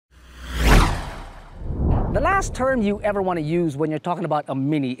The last term you ever want to use when you're talking about a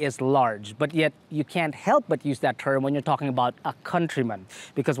Mini is large, but yet you can't help but use that term when you're talking about a Countryman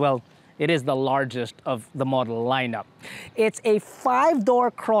because, well, it is the largest of the model lineup. It's a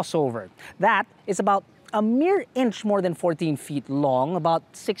 5-door crossover that is about a mere inch more than 14 feet long, about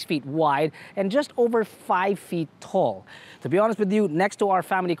 6 feet wide, and just over 5 feet tall. To be honest with you, next to our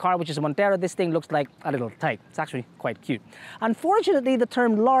family car, which is a Montero, this thing looks like a little tight. It's actually quite cute. Unfortunately, the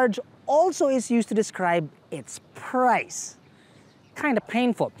term large also is used to describe its price. Kind of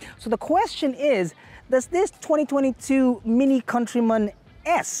painful. So the question is, does this 2022 Mini Countryman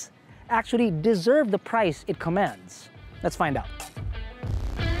S actually deserve the price it commands? Let's find out.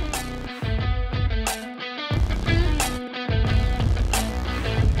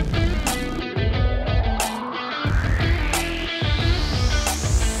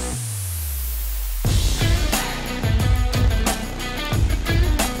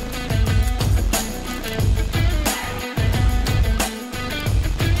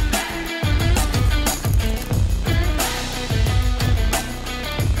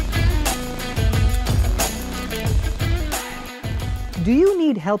 Do you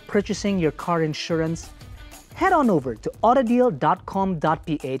need help purchasing your car insurance? Head on over to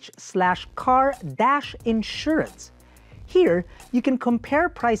AutoDeal.com.ph/car-insurance. Here, you can compare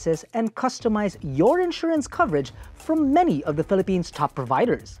prices and customize your insurance coverage from many of the Philippines' top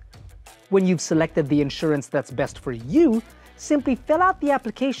providers. When you've selected the insurance that's best for you, simply fill out the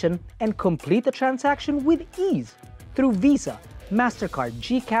application and complete the transaction with ease through Visa, MasterCard,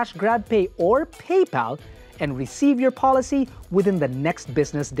 GCash, GrabPay, or PayPal, and receive your policy within the next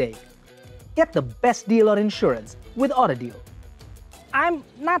business day. Get the best deal on insurance with AutoDeal. I'm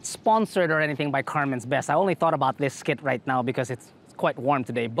not sponsored or anything by Carmen's Best. I only thought about this skit right now because it's quite warm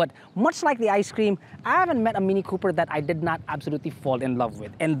today. But much like the ice cream, I haven't met a Mini Cooper that I did not absolutely fall in love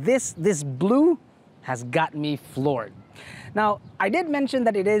with. And this blue has got me floored. Now, I did mention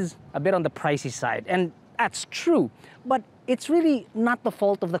that it is a bit on the pricey side, and that's true. But it's really not the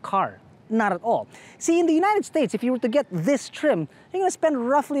fault of the car. Not at all. See, in the United States, if you were to get this trim, you're gonna spend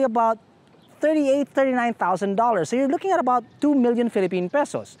roughly about $38,000, $39,000. So you're looking at about 2 million Philippine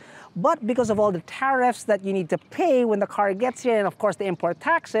pesos. But because of all the tariffs that you need to pay when the car gets here, and of course the import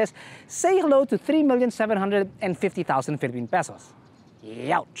taxes, say hello to 3,750,000 Philippine pesos.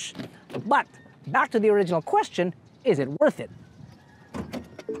 Youch. But back to the original question, is it worth it?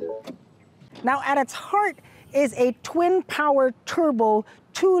 Now, at its heart is a twin-power turbo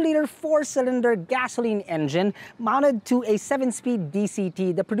 2-liter 4-cylinder gasoline engine mounted to a 7-speed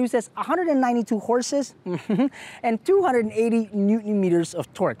DCT that produces 192 horses and 280 Newton-meters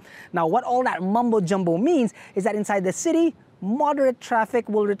of torque. Now, what all that mumbo-jumbo means is that inside the city, moderate traffic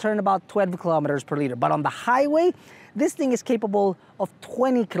will return about 12 kilometers per liter. But on the highway, this thing is capable of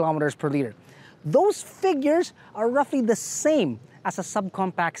 20 kilometers per liter. Those figures are roughly the same as a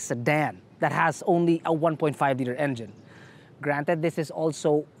subcompact sedan that has only a 1.5-liter engine. Granted, this is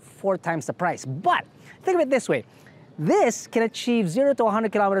also 4 times the price, but think of it this way. This can achieve 0 to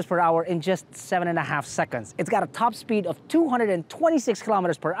 100 kilometers per hour in just 7.5 seconds. It's got a top speed of 226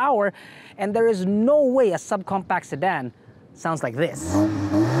 kilometers per hour, and there is no way a subcompact sedan sounds like this.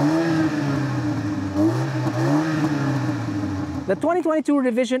 The 2022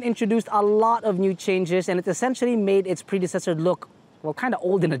 revision introduced a lot of new changes, and it essentially made its predecessor look, well, kind of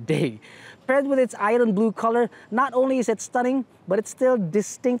old in a day. Paired with its iron blue color, not only is it stunning, but it's still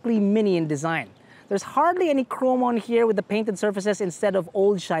distinctly Mini in design. There's hardly any chrome on here with the painted surfaces instead of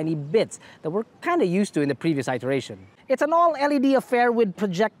old shiny bits that we're kind of used to in the previous iteration. It's an all-LED affair with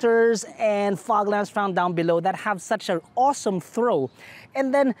projectors and fog lamps found down below that have such an awesome throw.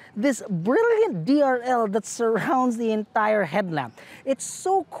 And then this brilliant DRL that surrounds the entire headlamp. It's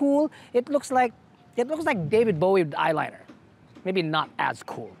so cool, it looks like David Bowie with eyeliner. Maybe not as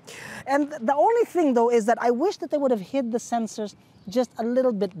cool. And the only thing though is that I wish that they would have hid the sensors just a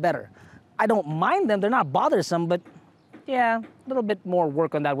little bit better. I don't mind them, they're not bothersome, but yeah, a little bit more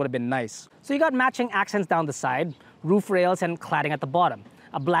work on that would have been nice. So you got matching accents down the side, roof rails and cladding at the bottom.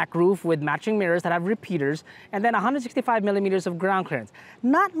 A black roof with matching mirrors that have repeaters, and then 165 millimeters of ground clearance.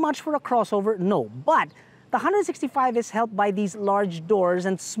 Not much for a crossover, no, but the 165 is helped by these large doors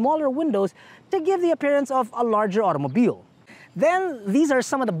and smaller windows to give the appearance of a larger automobile. Then, these are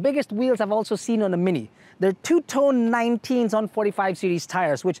some of the biggest wheels I've also seen on a Mini. They're two-tone 19s on 45 series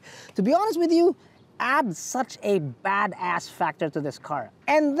tires, which, to be honest with you, add such a badass factor to this car.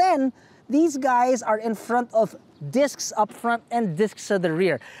 And then, these guys are in front of discs up front and discs to the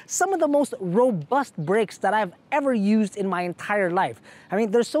rear. Some of the most robust brakes that I've ever used in my entire life. I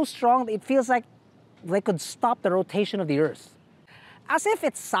mean, they're so strong that it feels like they could stop the rotation of the Earth. As if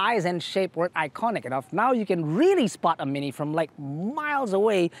its size and shape weren't iconic enough, now you can really spot a Mini from like miles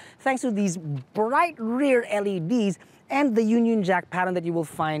away thanks to these bright rear LEDs and the Union Jack pattern that you will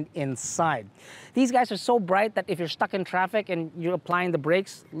find inside. These guys are so bright that if you're stuck in traffic and you're applying the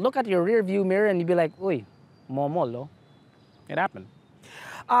brakes, look at your rear view mirror and you'll be like, uy, momolo. It happened.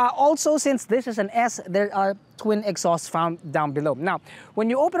 Also, since this is an S, there are twin exhausts found down below. Now, when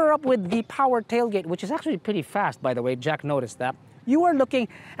you open her up with the power tailgate, which is actually pretty fast, by the way, Jack noticed that, you are looking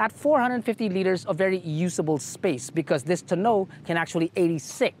at 450 liters of very usable space because this tonneau can actually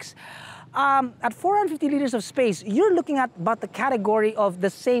 86. At 450 liters of space, you're looking at about the category of the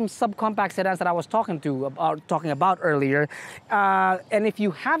same subcompact sedans that I was talking about earlier. And if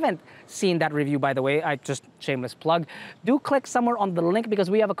you haven't seen that review, by the way, I just shameless plug, do click somewhere on the link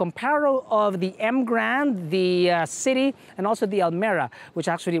because we have a comparison of the M Grand, the City, and also the Almera, which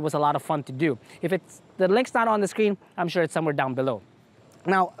actually was a lot of fun to do. If the link's not on the screen, I'm sure it's somewhere down below.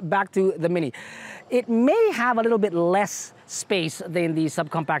 Now, back to the Mini. It may have a little bit less space than the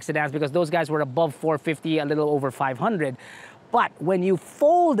subcompact sedans because those guys were above 450, a little over 500. But when you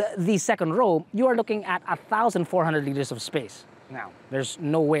fold the second row, you are looking at 1,400 liters of space. Now, there's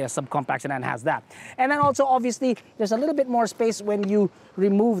no way a subcompact sedan has that. And then also, obviously, there's a little bit more space when you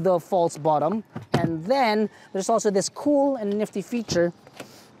remove the false bottom. And then there's also this cool and nifty feature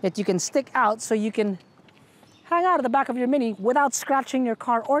that you can stick out so you can hang out at the back of your Mini without scratching your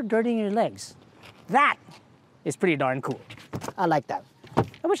car or dirtying your legs. That is pretty darn cool. I like that.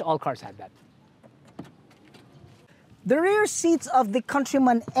 I wish all cars had that. The rear seats of the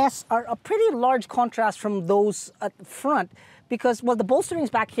Countryman S are a pretty large contrast from those at front because, well, the bolsterings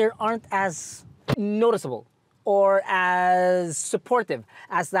back here aren't as noticeable or as supportive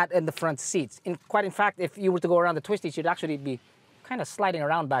as that in the front seats. In fact, if you were to go around the twisties, you'd actually be kind of sliding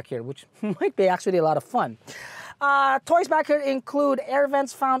around back here, which might be actually a lot of fun. Toys back here include air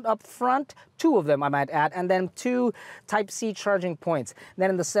vents found up front, 2 of them I might add, and then 2 Type-C charging points.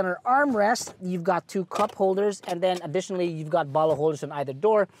 Then in the center armrest, you've got 2 cup holders, and then additionally, you've got bottle holders on either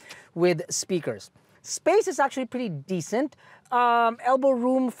door with speakers. Space is actually pretty decent. Elbow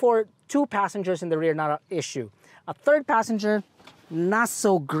room for 2 passengers in the rear, not an issue. A third passenger, not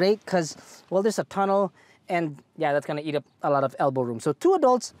so great because, well, there's a tunnel, and yeah, that's gonna eat up a lot of elbow room. So 2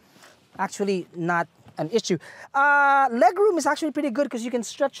 adults, actually not an issue. Leg room is actually pretty good because you can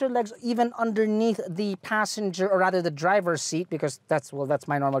stretch your legs even underneath the passenger, or rather the driver's seat, because that's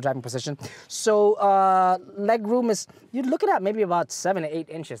my normal driving position. So leg room is, you're looking at maybe about 7 to 8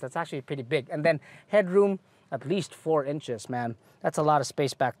 inches. That's actually pretty big. And then headroom, at least 4 inches, man. That's a lot of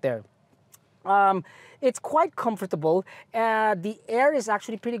space back there. It's quite comfortable. The air is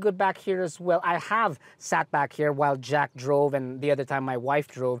actually pretty good back here as well. I have sat back here while Jack drove and the other time my wife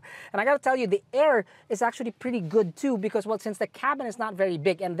drove. And I gotta tell you, the air is actually pretty good too because, well, since the cabin is not very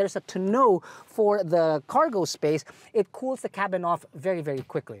big and there's a tonneau for the cargo space, it cools the cabin off very, very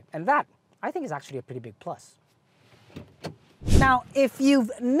quickly. And that, I think, is actually a pretty big plus. Now, if you've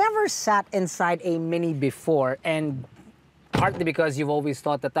never sat inside a Mini before, and partly because you've always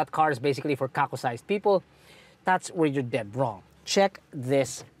thought that that car is basically for Caco-sized people, that's where you're dead wrong. Check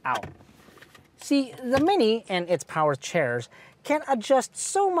this out. See, the Mini and its power chairs can adjust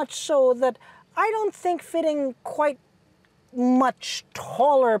so much so that I don't think fitting quite much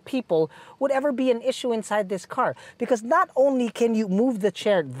taller people would ever be an issue inside this car, because not only can you move the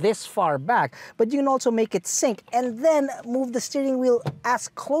chair this far back, but you can also make it sink and then move the steering wheel as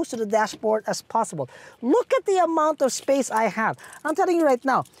close to the dashboard as possible. Look at the amount of space I have. I'm telling you right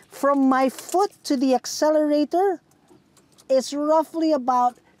now, from my foot to the accelerator, it's roughly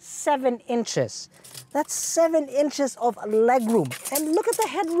about 7 inches. That's 7 inches of leg room. And look at the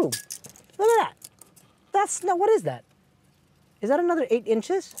headroom. Look at that. What is that? Is that another 8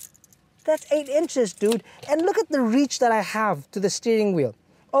 inches? That's 8 inches, dude. And look at the reach that I have to the steering wheel.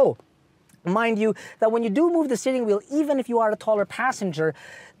 Oh, mind you, that when you do move the steering wheel, even if you are a taller passenger,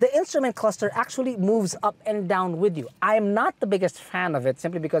 the instrument cluster actually moves up and down with you. I am not the biggest fan of it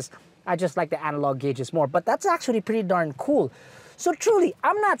simply because I just like the analog gauges more, but that's actually pretty darn cool. So truly,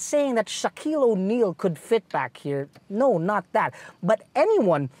 I'm not saying that Shaquille O'Neal could fit back here. No, not that. But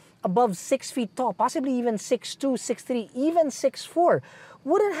anyone above 6 feet tall, possibly even 6'2", 6'3", even 6'4",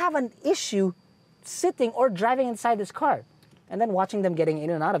 wouldn't have an issue sitting or driving inside this car. And then watching them getting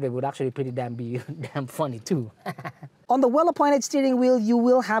in and out of it would actually be damn funny too. On the well-appointed steering wheel, you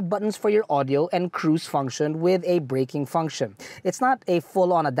will have buttons for your audio and cruise function with a braking function. It's not a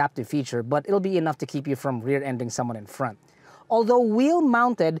full-on adaptive feature, but it'll be enough to keep you from rear-ending someone in front. Although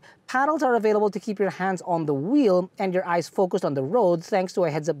wheel-mounted, paddles are available to keep your hands on the wheel and your eyes focused on the road thanks to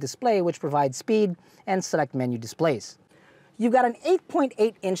a heads-up display which provides speed and select menu displays. You've got an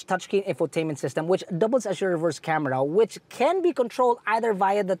 8.8-inch touchscreen infotainment system, which doubles as your reverse camera, which can be controlled either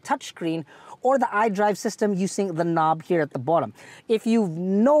via the touchscreen or the iDrive system using the knob here at the bottom. If you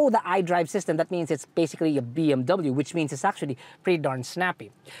know the iDrive system, that means it's basically a BMW, which means it's actually pretty darn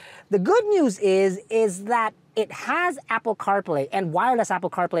snappy. The good news is that it has Apple CarPlay and wireless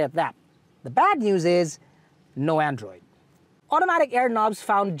Apple CarPlay at that. The bad news is no Android. Automatic air knobs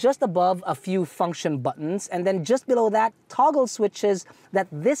found just above a few function buttons, and then just below that, toggle switches that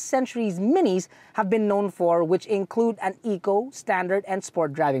this century's Minis have been known for, which include an Eco, Standard, and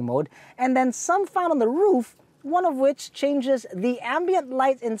Sport driving mode, and then some found on the roof, one of which changes the ambient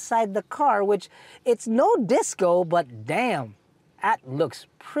light inside the car, which it's no disco, but damn, that looks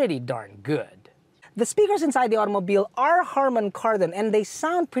pretty darn good. The speakers inside the automobile are Harman Kardon, and they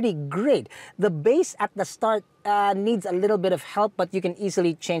sound pretty great. The bass at the start needs a little bit of help, but you can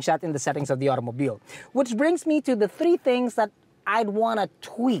easily change that in the settings of the automobile. Which brings me to the three things that I'd want to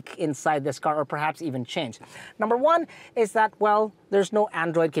tweak inside this car, or perhaps even change. Number one is that, well, there's no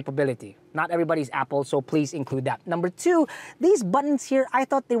Android capability. Not everybody's Apple, so please include that. Number two, these buttons here, I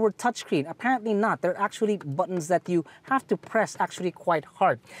thought they were touchscreen. Apparently not. They're actually buttons that you have to press actually quite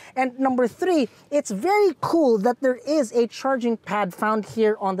hard. And number three, it's very cool that there is a charging pad found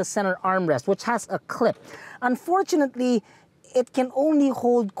here on the center armrest, which has a clip. Unfortunately, it can only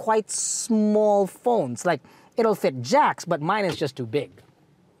hold quite small phones. Like, it'll fit jacks, but mine is just too big.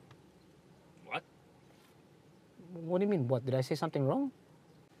 What? What do you mean, what? Did I say something wrong?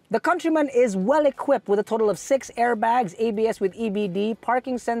 The Countryman is well equipped with a total of 6 airbags, ABS with EBD,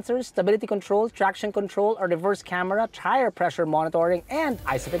 parking sensors, stability control, traction control, a reverse camera, tire pressure monitoring, and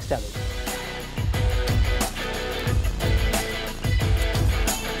ISOFIX tethers.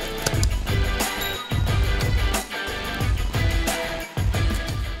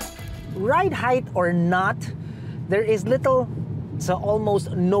 Ride height or not, there is little to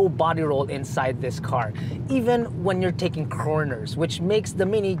almost no body roll inside this car, even when you're taking corners, which makes the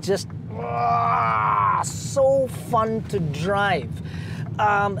Mini just so fun to drive.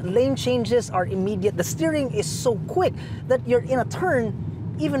 Lane changes are immediate. The steering is so quick that you're in a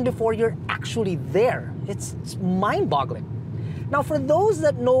turn even before you're actually there. It's mind-boggling. Now, for those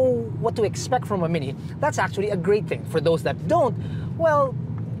that know what to expect from a Mini, that's actually a great thing. For those that don't, well,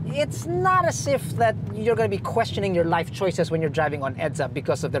 it's not as if that you're going to be questioning your life choices when you're driving on EDSA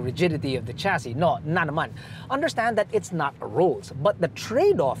because of the rigidity of the chassis. No, not naman. Understand that it's not a Rolls, but the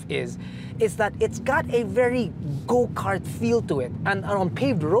trade-off is that it's got a very go-kart feel to it. And on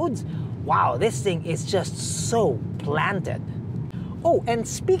paved roads, wow, this thing is just so planted. Oh, and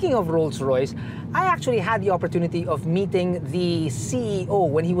speaking of Rolls-Royce, I actually had the opportunity of meeting the CEO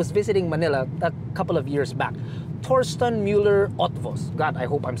when he was visiting Manila a couple of years back. Torsten Müller-Otvos. God, I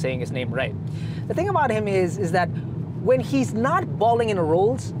hope I'm saying his name right. The thing about him is that when he's not balling in a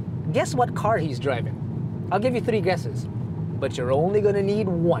Rolls, guess what car he's driving? I'll give you 3 guesses, but you're only gonna need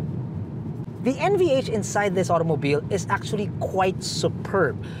 1. The NVH inside this automobile is actually quite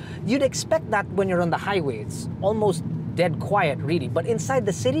superb. You'd expect that when you're on the highway. It's almost dead quiet, really. But inside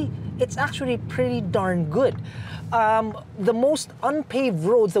the city, it's actually pretty darn good. The most unpaved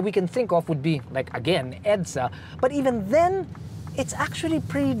roads that we can think of would be, like, again, EDSA. But even then, it's actually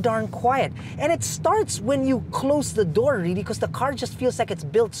pretty darn quiet. And it starts when you close the door, really, because the car just feels like it's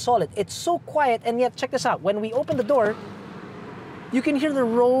built solid. It's so quiet, and yet, check this out. When we open the door, you can hear the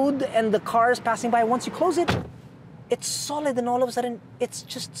road and the cars passing by. Once you close it, it's solid, and all of a sudden, it's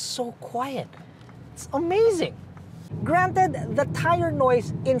just so quiet. It's amazing. Granted, the tire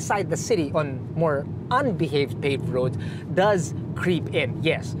noise inside the city on more unbehaved paved roads does creep in,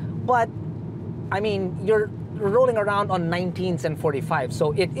 yes. But, I mean, you're rolling around on 19s and 45s,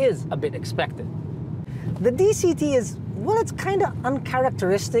 so it is a bit expected. The DCT is, well, it's kind of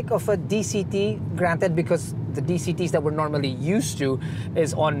uncharacteristic of a DCT, granted, because the DCTs that we're normally used to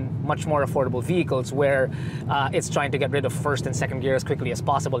is on much more affordable vehicles where it's trying to get rid of first and second gear as quickly as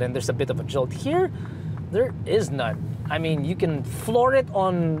possible, and there's a bit of a jolt. Here, there is none. I mean, you can floor it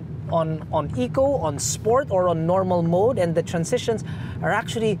on Eco, on Sport, or on normal mode, and the transitions are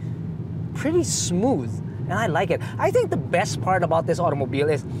actually pretty smooth, and I like it. I think the best part about this automobile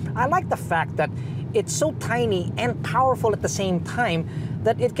is I like the fact that it's so tiny and powerful at the same time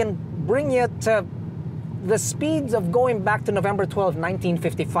that it can bring you to the speeds of going back to November 12,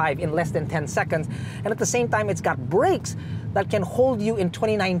 1955 in less than 10 seconds, and at the same time it's got brakes that can hold you in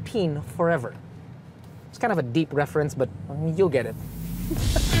 2019 forever. It's kind of a deep reference, but you'll get it.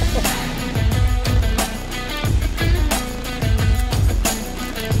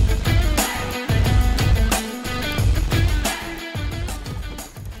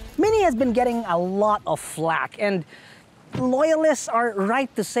 Mini has been getting a lot of flack, and loyalists are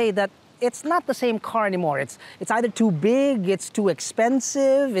right to say that it's not the same car anymore. It's either too big, it's too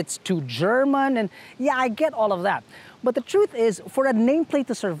expensive, it's too German, and yeah, I get all of that. But the truth is, for a nameplate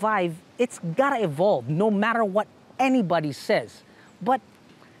to survive, it's gotta evolve, no matter what anybody says. But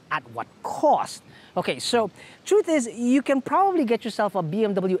at what cost? Okay, so truth is, you can probably get yourself a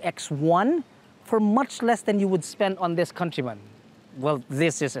BMW X1 for much less than you would spend on this Countryman. Well,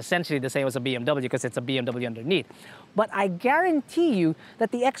 this is essentially the same as a BMW because it's a BMW underneath. But I guarantee you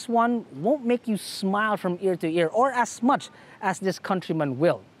that the X1 won't make you smile from ear to ear or as much as this Countryman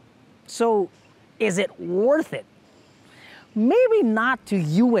will. So, is it worth it? Maybe not to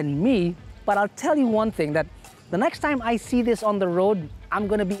you and me, but I'll tell you one thing, that the next time I see this on the road, I'm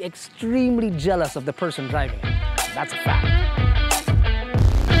gonna be extremely jealous of the person driving it. That's a fact.